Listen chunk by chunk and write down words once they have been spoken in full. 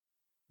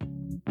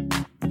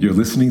You're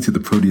listening to the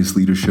Proteus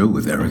Leader Show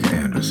with Erika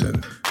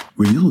Anderson,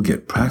 where you'll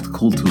get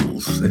practical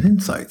tools and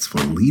insights for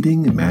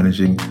leading,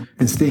 managing,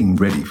 and staying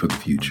ready for the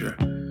future.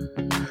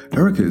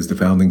 Erika is the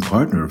founding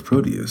partner of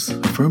Proteus,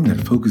 a firm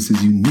that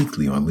focuses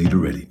uniquely on leader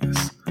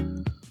readiness.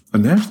 A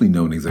nationally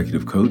known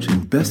executive coach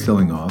and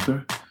best-selling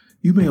author,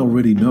 you may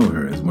already know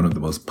her as one of the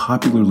most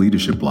popular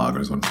leadership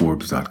bloggers on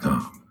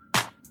Forbes.com.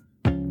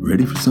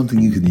 Ready for something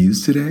you can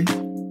use today?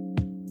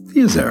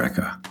 Here's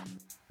Erika.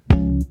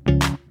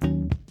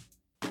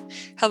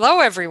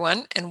 Hello,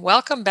 everyone, and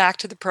welcome back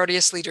to the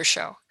Proteus Leader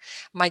Show.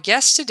 My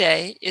guest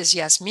today is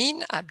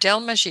Yassmin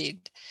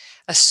Abdel-Magied,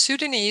 a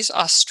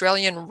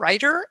Sudanese-Australian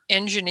writer,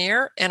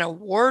 engineer, and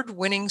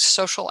award-winning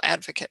social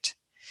advocate.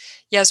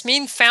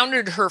 Yassmin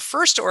founded her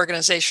first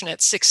organization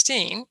at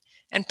 16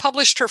 and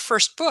published her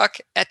first book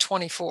at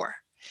 24.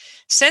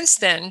 Since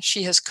then,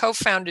 she has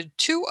co-founded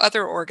 2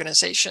 other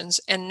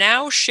organizations and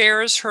now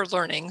shares her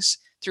learnings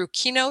through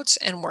keynotes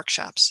and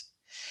workshops.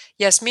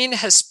 Yassmin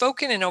has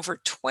spoken in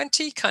over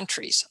 20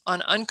 countries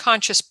on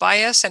unconscious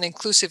bias and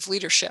inclusive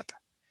leadership.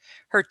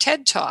 Her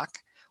TED Talk,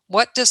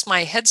 What Does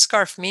My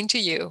Headscarf Mean to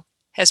You?,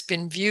 has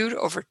been viewed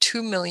over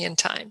 2 million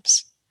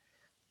times.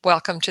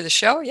 Welcome to the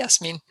show,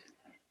 Yassmin.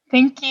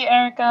 Thank you,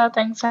 Erika.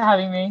 Thanks for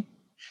having me.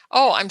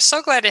 Oh, I'm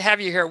so glad to have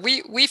you here.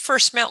 We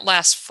first met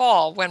last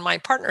fall when my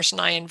partners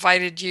and I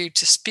invited you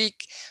to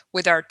speak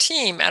with our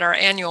team at our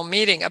annual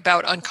meeting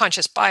about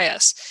unconscious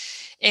bias.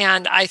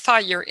 And I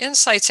thought your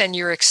insights and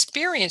your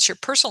experience, your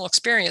personal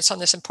experience on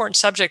this important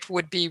subject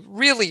would be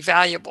really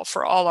valuable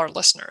for all our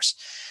listeners.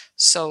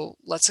 So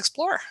let's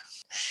explore.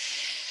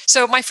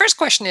 So my first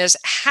question is,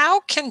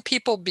 how can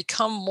people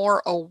become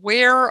more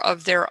aware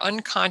of their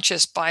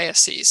unconscious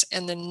biases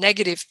and the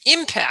negative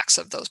impacts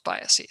of those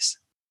biases?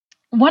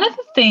 One of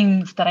the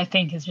things that I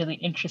think is really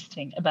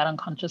interesting about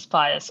unconscious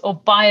bias, or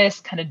bias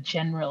kind of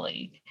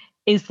generally,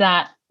 is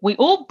that we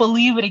all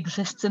believe it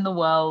exists in the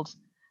world,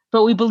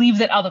 but we believe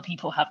that other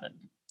people haven't,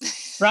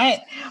 right?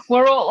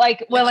 We're all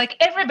like,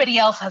 everybody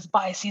else has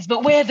biases,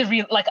 but we're the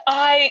real,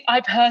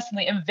 I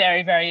personally am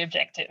very, very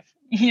objective,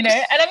 you know?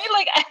 And I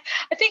mean,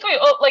 I think we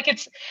all,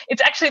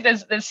 it's actually,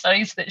 there's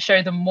studies that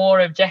show the more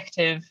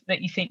objective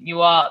that you think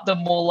you are, the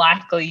more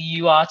likely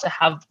you are to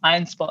have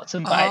blind spots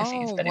and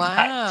biases that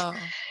impact.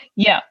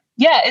 Yeah.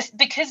 It's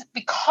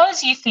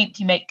because you think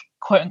you make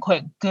quote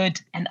unquote good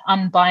and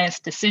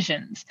unbiased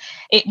decisions,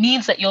 it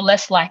means that you're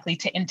less likely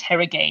to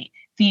interrogate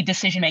the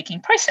decision-making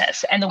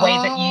process and the way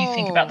that you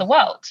think about the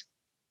world.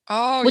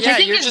 Which I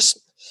think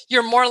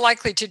you're more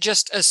likely to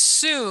just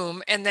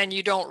assume, and then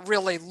you don't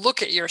really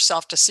look at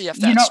yourself to see if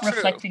that's true. You're not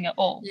reflecting at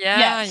all.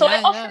 So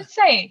I often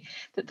say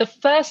that the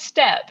first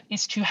step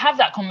is to have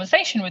that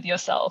conversation with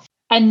yourself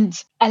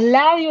and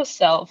allow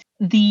yourself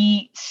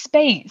the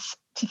space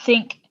to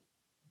think,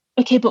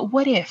 okay, but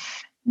what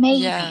if?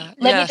 Maybe. Let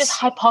me just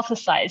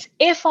hypothesize.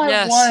 If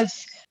I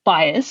was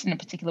biased in a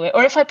particular way,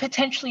 or if I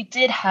potentially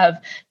did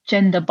have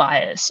gender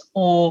bias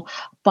or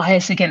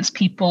bias against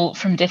people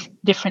from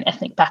different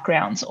ethnic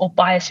backgrounds or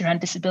bias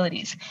around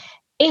disabilities,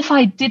 if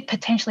I did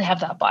potentially have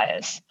that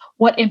bias,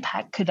 what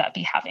impact could that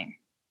be having?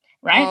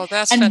 Right? Oh,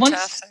 that's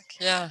fantastic.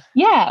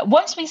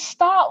 Once we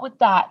start with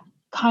that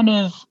kind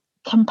of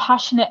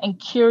compassionate and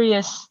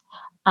curious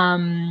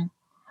a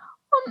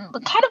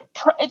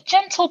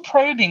gentle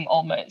probing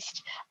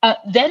almost,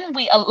 then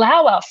we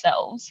allow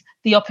ourselves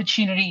the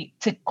opportunity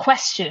to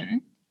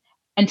question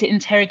and to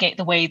interrogate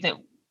the way that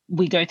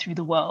we go through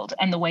the world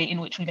and the way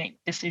in which we make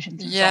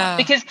decisions and so on.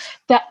 Because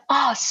there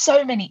are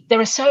so many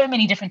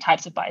different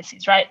types of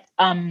biases, right?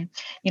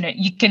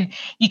 You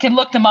can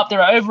look them up.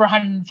 There are over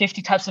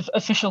 150 types of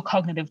official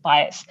cognitive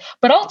bias.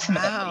 But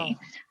ultimately,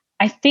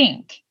 I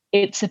think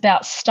it's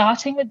about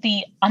starting with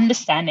the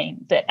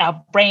understanding that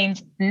our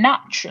brains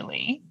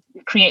naturally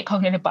create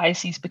cognitive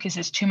biases because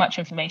there's too much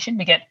information.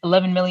 We get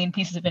 11 million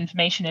pieces of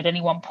information at any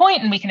one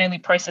point, and we can only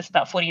process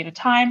about 40 at a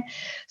time.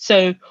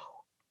 So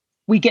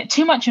we get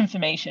too much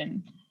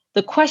information.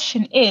 The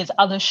question is,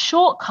 are the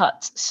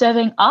shortcuts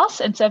serving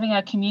us and serving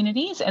our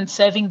communities and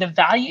serving the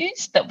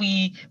values that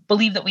we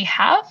believe that we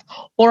have,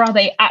 or are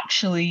they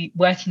actually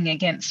working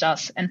against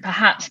us and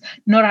perhaps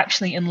not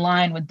actually in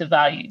line with the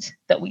values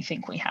that we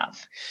think we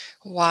have?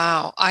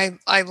 Wow.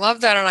 I love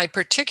that. And I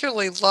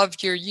particularly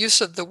loved your use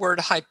of the word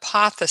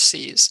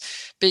hypotheses,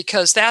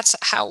 because that's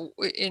how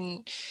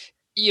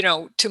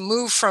to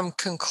move from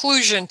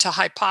conclusion to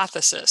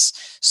hypothesis.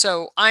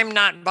 So I'm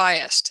not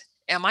biased.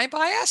 Am I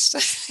biased?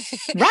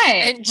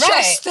 Right. And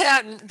just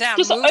that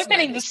just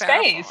opening the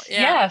space.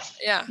 Yes.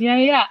 Yeah.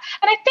 And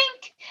I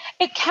think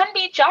it can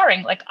be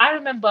jarring. Like, I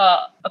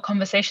remember a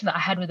conversation that I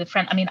had with a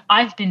friend. I mean,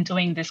 I've been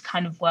doing this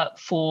kind of work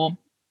for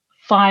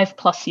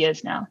 5+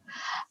 years now.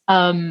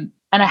 And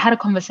I was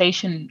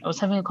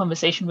having a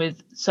conversation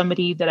with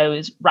somebody that I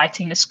was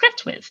writing a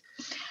script with.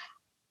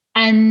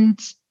 And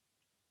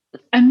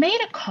I made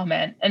a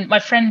comment, and my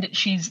friend,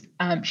 she's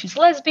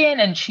lesbian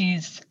and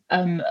she's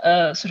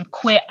a sort of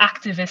queer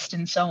activist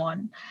and so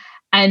on.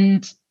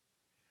 And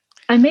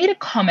I made a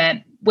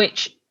comment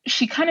which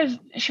she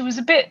was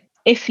a bit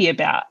iffy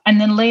about. And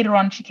then later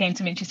on, she came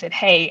to me and she said,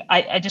 hey,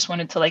 I just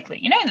wanted to like let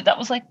you know that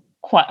was like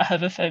quite a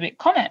homophobic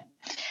comment.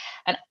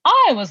 And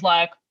I was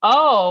like,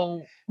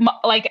 oh,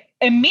 like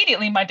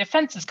immediately my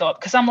defenses go up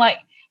because I'm like,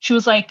 she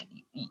was like,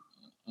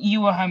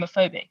 you were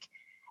homophobic.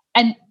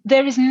 And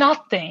there is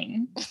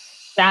nothing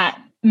that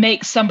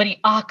makes somebody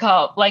arc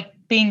up like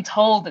being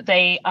told that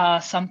they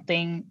are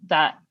something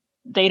that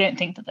they don't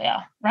think that they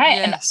are, right?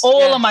 Yes, and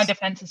all of my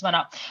defenses went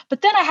up.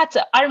 But then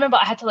I remember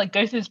I had to like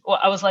go through this.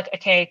 I was like,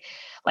 okay,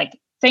 like,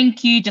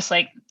 thank you. Just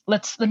like,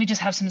 let me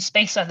just have some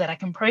space so that I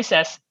can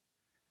process.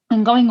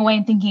 And going away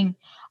and thinking,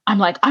 I'm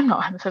like, I'm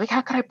not homophobic.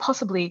 How could I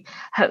possibly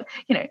have,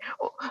 it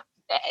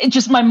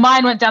just, my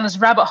mind went down this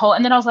rabbit hole.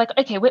 And then I was like,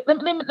 okay, wait,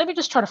 let me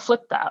just try to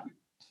flip that.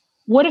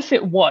 What if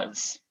it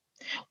was?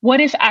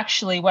 What if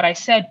actually what I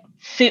said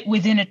fit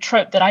within a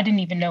trope that I didn't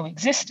even know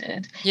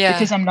existed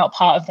because I'm not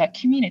part of that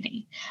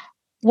community?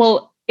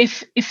 Well,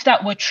 if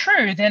that were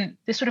true, then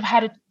this would have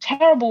had a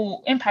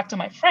terrible impact on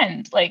my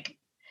friend. Like,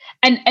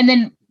 and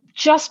then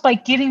just by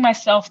giving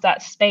myself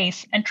that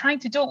space and trying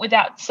to do it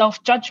without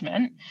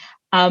self-judgment,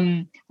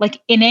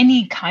 like in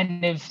any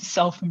kind of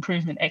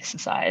self-improvement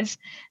exercise,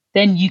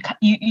 then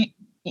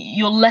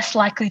you're less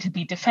likely to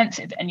be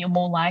defensive and you're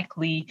more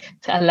likely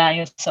to allow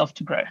yourself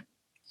to grow.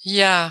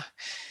 Yeah.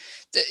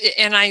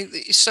 And I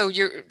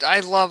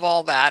love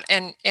all that.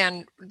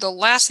 And the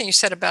last thing you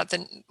said about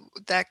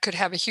that could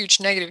have a huge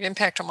negative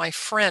impact on my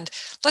friend.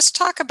 Let's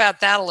talk about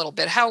that a little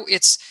bit. How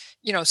it's,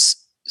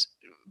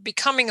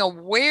 becoming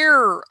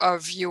aware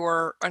of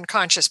your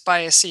unconscious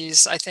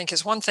biases, I think,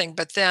 is one thing,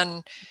 but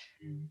then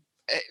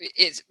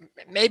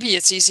maybe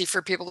it's easy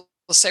for people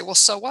to say, well,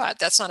 so what?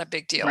 That's not a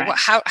big deal. Right.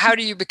 How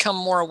do you become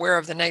more aware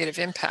of the negative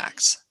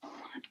impacts?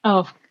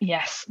 Oh,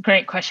 yes.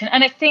 Great question.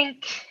 And I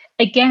think,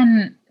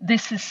 again,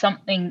 this is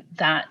something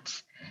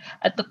that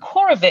at the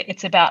core of it,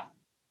 it's about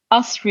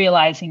us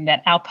realizing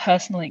that our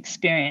personal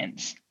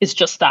experience is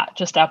just our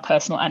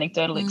personal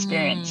anecdotal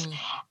experience.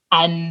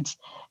 And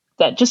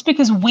that just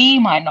because we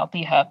might not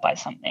be hurt by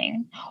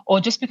something, or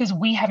just because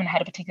we haven't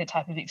had a particular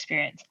type of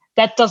experience,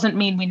 that doesn't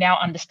mean we now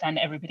understand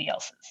everybody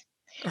else's.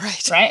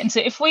 Right. And so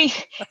if we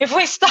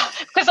start,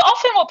 because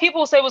often what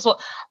people will say was,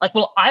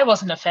 well, I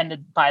wasn't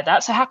offended by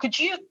that, so how could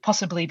you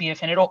possibly be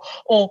offended?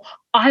 Or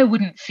I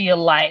wouldn't feel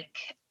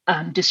like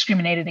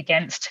discriminated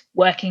against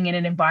working in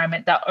an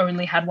environment that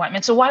only had white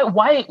men. So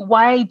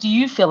why do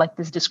you feel like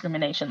there's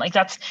discrimination? Like,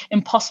 that's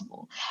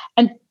impossible.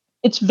 And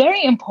it's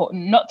very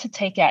important not to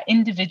take our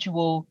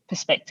individual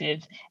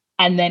perspective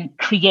and then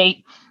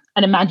create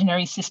an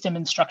imaginary system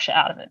and structure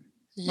out of it.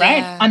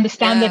 Right?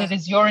 Understand that it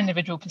is your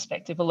individual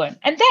perspective alone.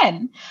 And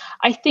then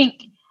I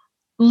think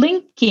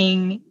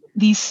linking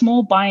these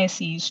small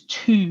biases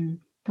to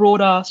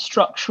broader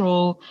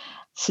structural,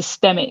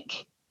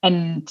 systemic,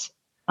 and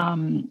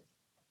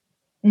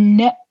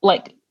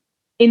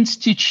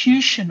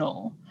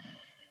institutional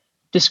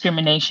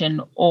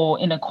discrimination or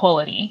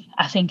inequality,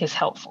 I think, is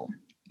helpful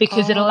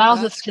because it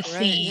allows us to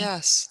see.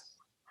 Yes.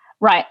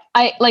 Right.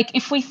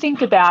 If we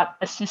think about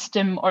a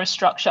system or a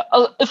structure,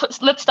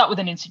 let's start with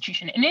an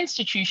institution. An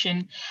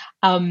institution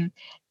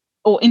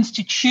or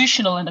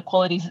institutional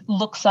inequalities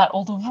looks at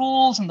all the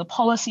rules and the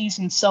policies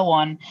and so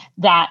on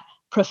that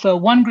prefer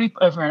one group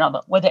over another,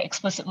 whether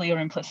explicitly or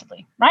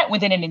implicitly, right,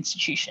 within an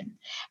institution.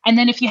 And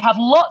then if you have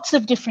lots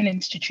of different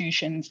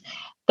institutions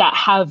that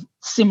have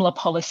similar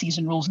policies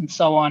and rules and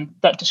so on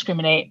that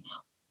discriminate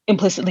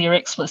implicitly or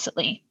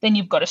explicitly, then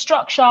you've got a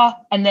structure,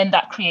 and then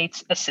that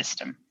creates a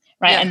system.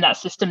 Right. And that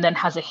system then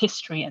has a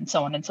history and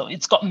so on and so on.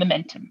 It's got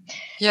momentum.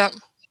 Yeah.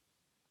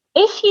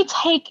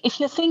 If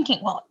you're thinking,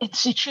 well,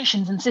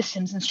 institutions and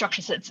systems and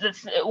structures,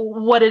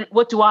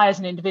 what do I as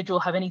an individual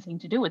have anything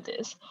to do with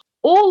this?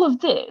 All of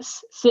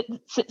this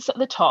sits at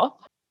the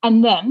top.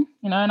 And then,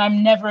 and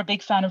I'm never a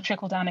big fan of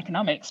trickle-down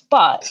economics,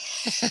 but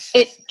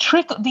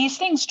these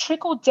things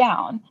trickle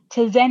down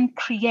to then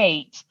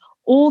create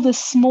all the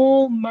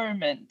small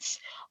moments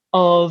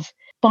of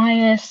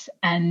bias,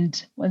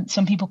 and when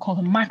some people call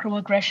them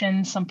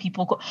microaggressions, some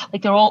people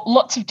there are all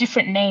lots of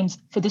different names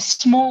for the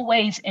small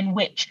ways in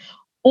which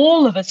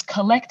all of us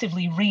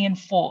collectively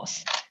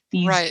reinforce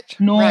these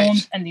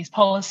norms and these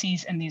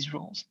policies and these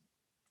rules.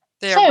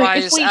 They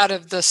arise out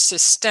of the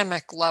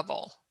systemic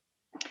level.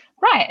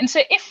 Right. And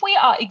so if we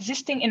are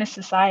existing in a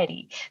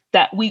society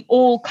that we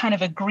all kind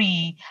of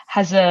agree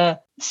has a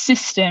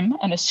system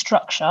and a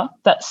structure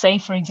that, say,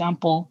 for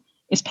example,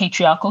 is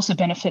patriarchal, so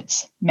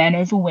benefits men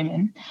over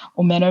women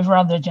or men over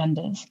other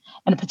genders,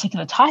 and a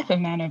particular type of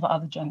man over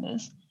other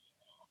genders,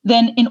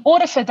 then in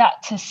order for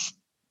that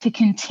to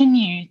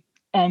continue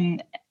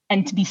and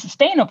to be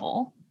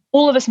sustainable,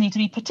 all of us need to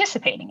be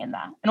participating in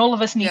that, and all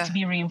of us need to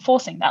be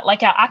reinforcing that.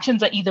 Like, our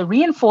actions are either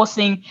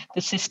reinforcing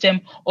the system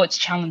or it's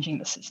challenging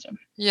the system.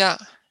 Yeah.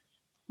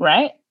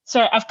 Right?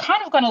 So I've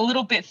kind of gone a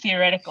little bit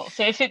theoretical.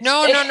 So if it's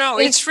no,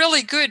 it's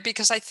really good,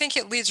 because I think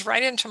it leads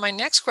right into my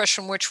next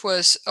question, which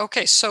was,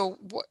 okay, so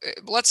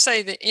let's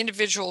say the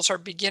individuals are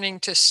beginning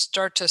to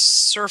start to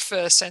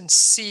surface and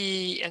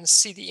see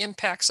the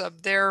impacts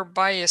of their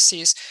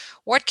biases.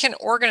 What can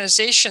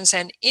organizations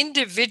and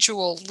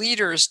individual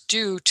leaders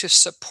do to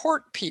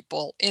support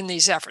people in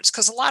these efforts?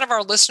 Because a lot of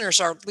our listeners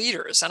are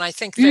leaders, and I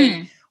think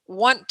they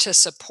want to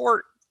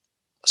support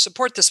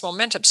this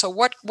momentum. So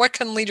what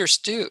can leaders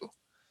do?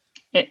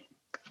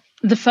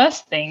 The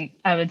first thing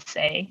I would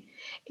say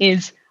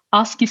is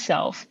ask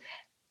yourself,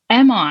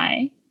 am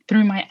I,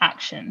 through my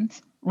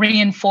actions,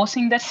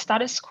 reinforcing the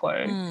status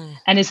quo?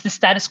 And is the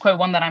status quo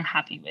one that I'm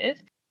happy with?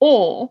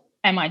 Or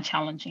am I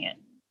challenging it?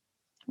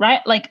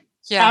 Right? Like,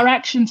 our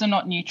actions are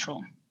not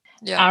neutral.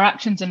 Yeah. Our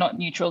actions are not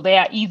neutral. They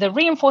are either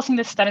reinforcing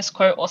the status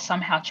quo or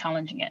somehow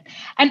challenging it.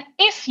 And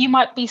if you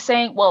might be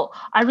saying, well,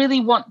 I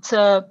really want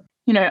to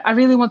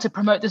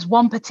promote this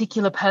one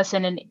particular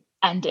person,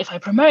 and if I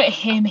promote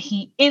him,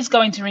 he is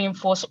going to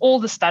reinforce all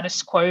the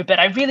status quo, but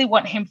I really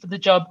want him for the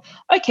job.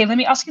 Okay, let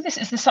me ask you this.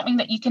 Is there something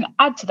that you can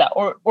add to that?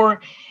 Or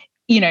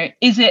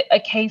is it a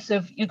case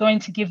of you're going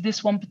to give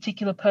this one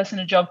particular person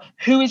a job?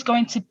 Who is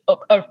going to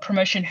a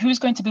promotion? Who's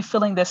going to be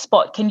filling their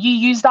spot? Can you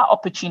use that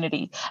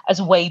opportunity as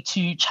a way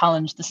to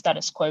challenge the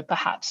status quo,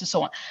 perhaps, and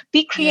so on?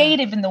 Be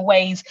creative in the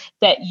ways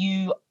that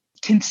you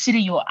consider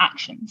your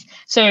actions.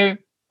 So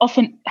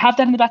often have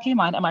that in the back of your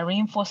mind. Am I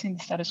reinforcing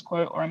the status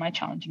quo or am I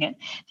challenging it?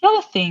 The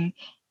other thing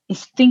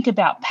is think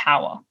about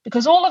power,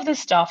 because all of this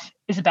stuff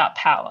is about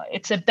power.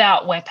 It's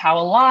about where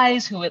power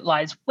lies, who it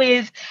lies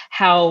with,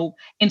 how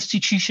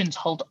institutions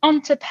hold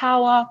on to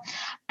power.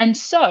 And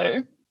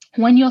so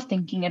when you're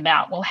thinking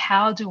about, well,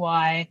 how do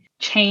I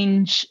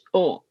change,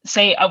 or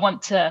say I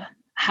want to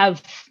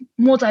have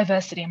more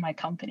diversity in my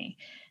company,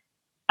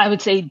 I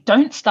would say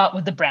don't start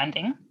with the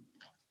branding.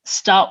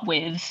 Start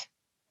with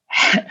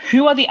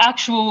who are the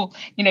actual,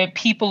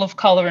 people of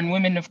color and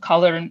women of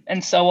color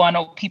and so on,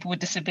 or people with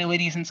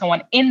disabilities and so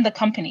on in the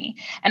company,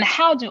 and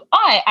how do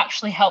I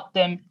actually help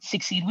them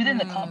succeed within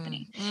the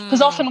company?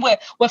 Because often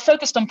we're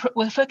focused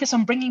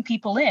on bringing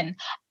people in,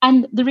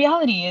 and the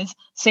reality is,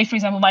 say for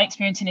example, my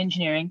experience in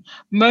engineering,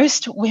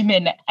 most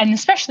women, and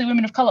especially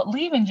women of color,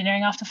 leave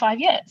engineering after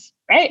 5 years.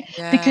 Right?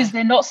 Yeah. Because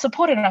they're not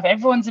supported enough.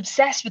 Everyone's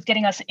obsessed with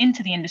getting us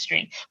into the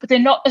industry, but they're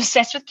not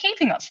obsessed with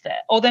keeping us there,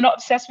 or they're not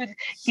obsessed with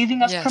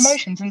giving us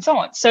promotions and so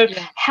on. So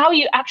how are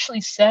you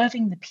actually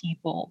serving the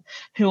people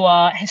who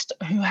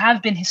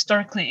have been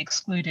historically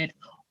excluded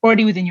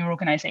already within your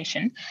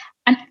organization?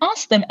 And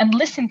ask them and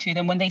listen to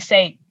them when they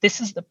say, this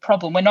is the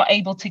problem. We're not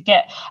able to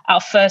get our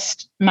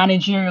first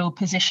managerial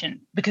position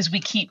because we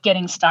keep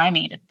getting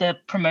stymied at the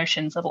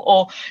promotions level,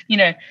 or,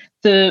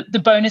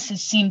 the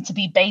bonuses seem to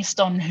be based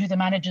on who the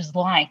managers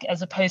like,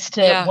 as opposed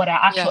to what our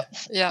actual,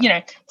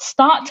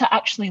 start to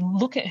actually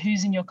look at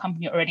who's in your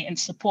company already and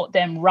support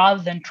them,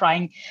 rather than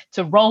trying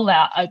to roll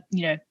out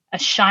a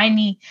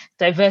shiny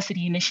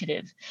diversity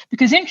initiative.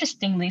 Because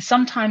interestingly,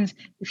 sometimes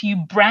if you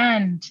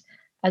brand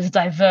as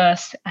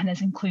diverse and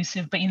as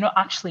inclusive, but you not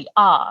actually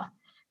are,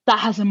 that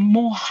has a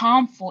more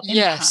harmful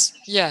impact.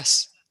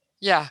 Yes.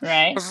 Yeah.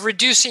 Right. Of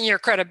reducing your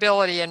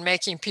credibility and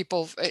making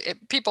people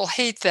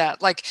hate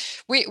that. Like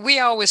we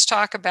always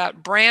talk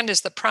about brand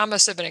is the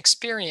promise of an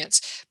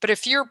experience, but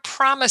if you're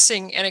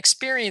promising an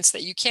experience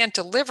that you can't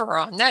deliver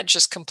on, that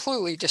just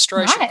completely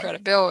destroys your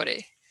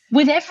credibility.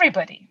 With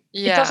everybody.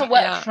 It doesn't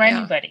work for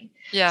anybody.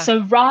 Yeah.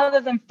 So rather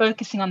than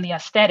focusing on the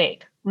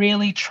aesthetic,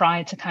 really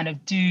try to kind of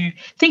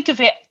think of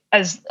it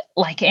as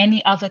like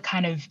any other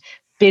kind of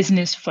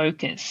business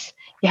focus.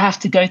 You have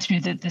to go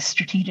through the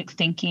strategic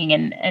thinking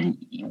and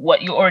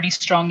what you're already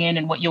strong in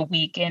and what you're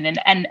weak in,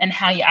 and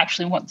how you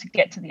actually want to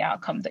get to the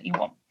outcome that you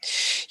want.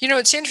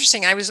 It's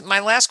interesting. My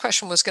last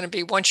question was going to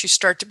be, once you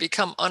start to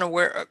become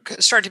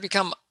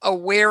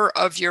aware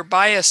of your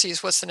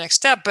biases, what's the next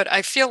step? But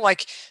I feel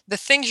like the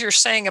things you're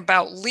saying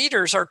about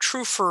leaders are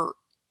true for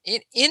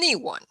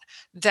anyone.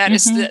 That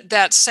is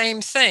that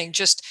same thing.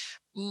 Just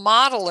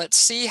model it,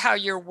 see how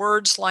your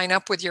words line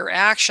up with your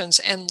actions,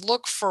 and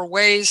look for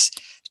ways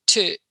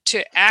to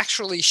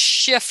actually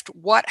shift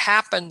what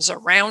happens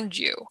around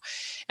you.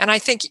 And I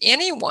think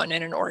anyone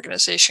in an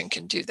organization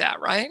can do that,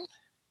 right?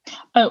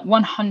 Oh,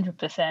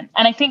 100%. And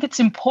I think it's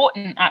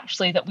important,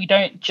 actually, that we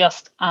don't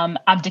just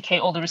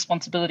abdicate all the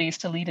responsibilities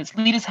to leaders.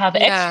 Leaders have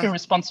extra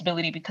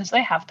responsibility because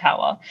they have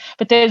power,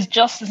 but there's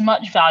just as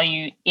much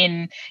value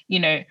in,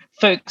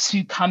 folks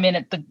who come in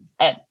at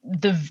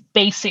the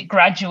basic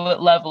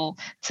graduate level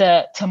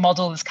to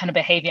model this kind of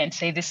behavior and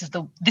say, this is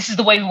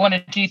the way we want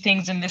to do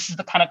things, and this is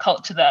the kind of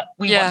culture that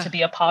we want to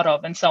be a part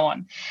of, and so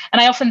on. And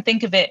I often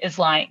think of it as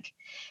like,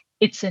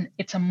 it's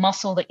a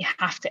muscle that you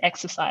have to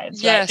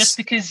exercise. Yes. Right? Just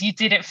because you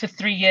did it for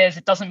 3 years,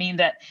 it doesn't mean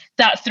that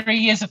 3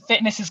 years of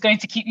fitness is going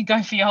to keep you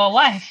going for your whole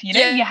life.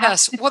 You have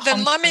to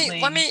then let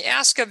me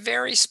ask a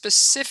very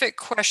specific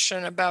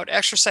question about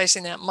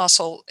exercising that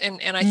muscle.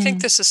 And I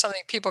think this is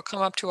something people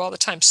come up to all the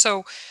time.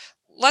 So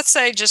let's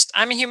say just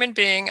I'm a human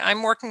being,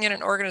 I'm working in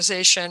an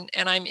organization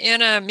and I'm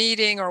in a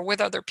meeting or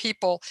with other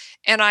people,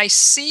 and I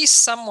see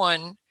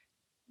someone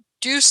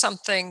do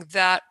something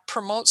that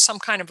promotes some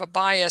kind of a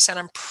bias, and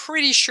I'm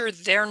pretty sure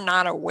they're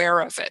not aware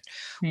of it.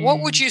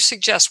 What would you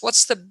suggest?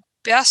 What's the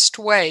best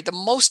way, the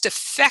most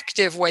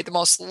effective way, the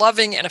most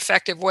loving and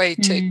effective way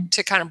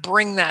to kind of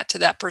bring that to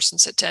that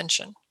person's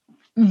attention?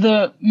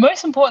 The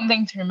most important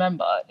thing to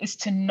remember is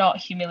to not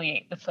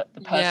humiliate the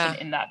person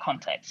in that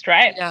context,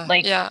 right?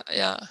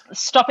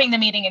 Stopping the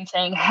meeting and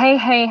saying,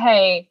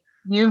 hey,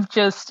 you've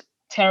just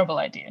terrible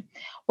idea.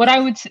 What I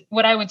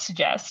would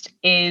suggest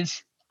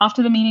is,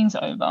 after the meeting's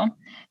over,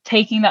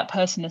 taking that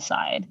person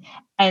aside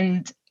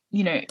and,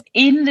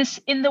 in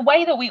the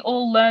way that we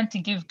all learn to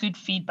give good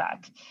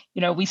feedback,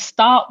 we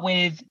start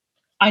with,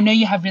 I know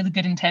you have really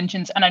good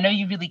intentions and I know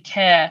you really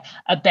care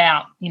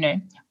about,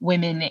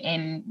 women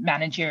in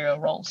managerial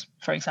roles,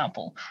 for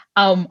example.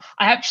 I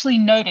actually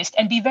noticed,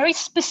 and be very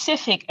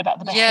specific about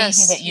the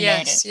behavior that you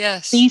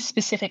noticed. Be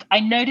specific.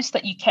 I noticed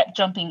that you kept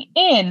jumping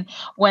in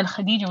when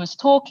Khadija was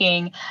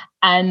talking,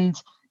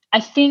 and I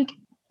think,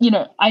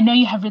 I know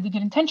you have really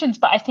good intentions,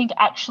 but I think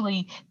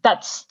actually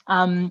that's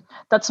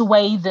a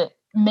way that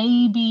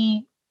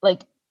maybe,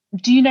 like,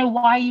 do you know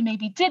why you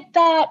maybe did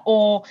that?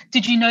 Or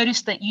did you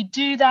notice that you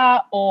do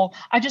that? Or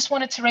I just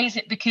wanted to raise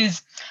it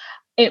because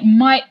it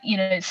might,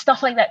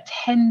 stuff like that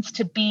tends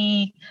to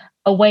be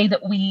a way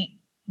that we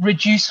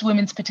reduce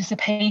women's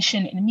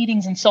participation in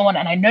meetings and so on.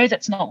 And I know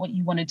that's not what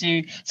you want to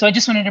do. So I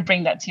just wanted to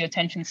bring that to your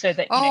attention so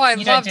that I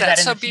you love don't do that.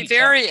 So be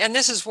very, and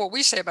this is what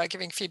we say about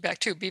giving feedback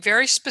too, be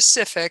very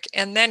specific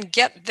and then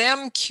get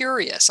them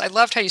curious. I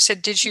loved how you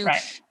said, did you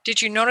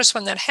notice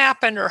when that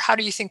happened, or how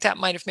do you think that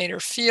might have made her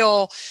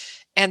feel?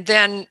 And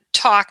then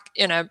talk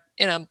in a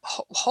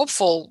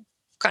hopeful,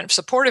 kind of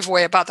supportive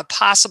way about the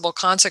possible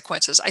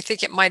consequences. I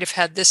think it might have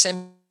had this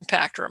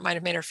impact, or it might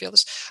have made her feel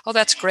this. Oh,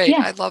 that's great.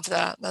 Yeah. I love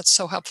that. That's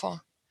so helpful.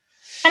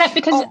 And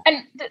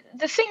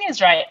the thing is,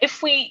 right,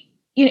 if we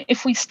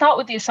start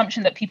with the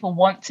assumption that people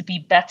want to be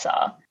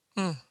better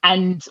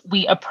and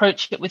we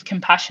approach it with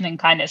compassion and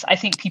kindness, I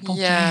think people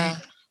do,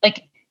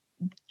 like,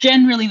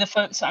 generally the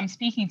folks that I'm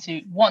speaking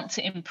to want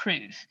to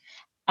improve.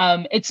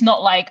 It's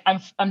not like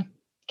I'm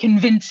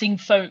convincing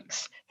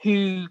folks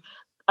who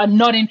are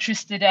not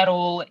interested at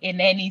all in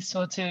any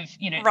sort of,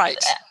 Right.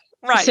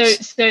 So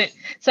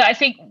I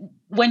think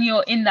when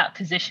you're in that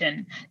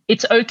position,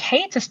 it's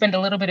okay to spend a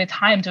little bit of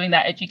time doing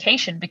that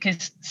education,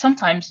 because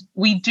sometimes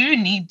we do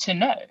need to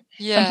know.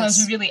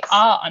 Sometimes we really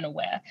are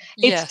unaware.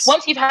 It's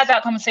once you've had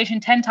that conversation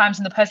 10 times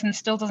and the person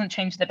still doesn't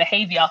change their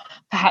behavior,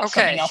 perhaps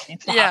something else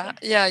needs to happen.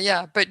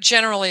 Yeah. But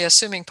generally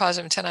assuming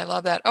positive intent, I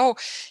love that. Oh,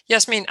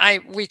 Yassmin,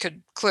 we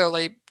could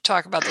clearly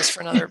talk about this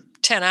for another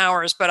 10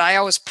 hours, but I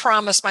always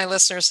promise my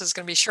listeners this is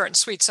going to be short and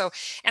sweet. So,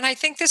 and I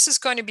think this is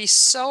going to be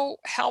so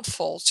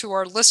helpful to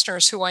our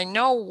listeners who I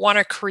know want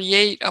to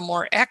create a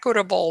more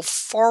equitable,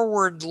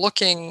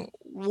 forward-looking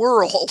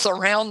world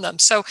around them.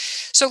 So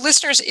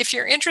listeners, if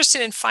you're interested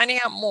in finding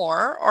out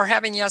more or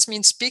having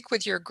Yassmin speak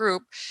with your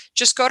group,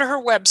 just go to her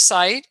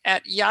website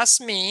at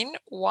Yassmin,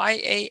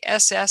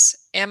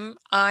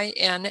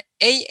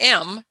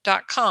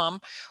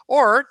 YASSMINAM.com,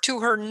 or to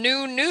her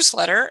new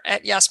newsletter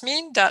at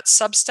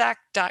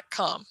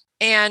yassmin.substack.com.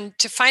 And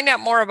to find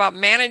out more about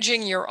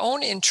managing your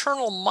own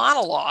internal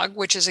monologue,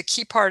 which is a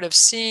key part of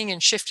seeing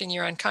and shifting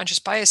your unconscious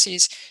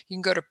biases, you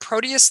can go to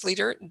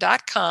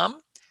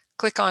proteusleader.com,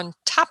 click on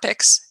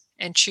topics,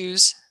 and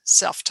choose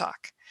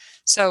self-talk.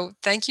 So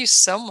thank you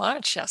so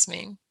much,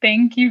 Yassmin.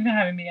 Thank you for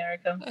having me,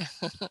 Erika.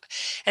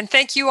 And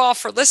thank you all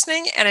for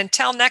listening. And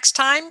until next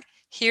time,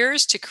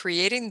 here's to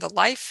creating the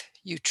life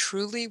you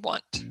truly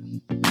want.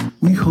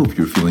 We hope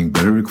you're feeling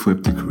better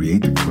equipped to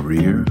create the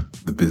career,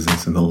 the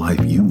business, and the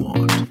life you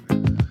want.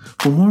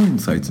 For more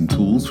insights and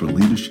tools for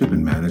leadership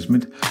and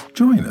management,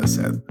 join us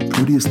at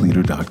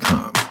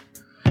proteusleader.com.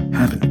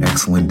 Have an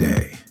excellent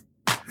day,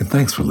 and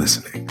thanks for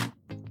listening.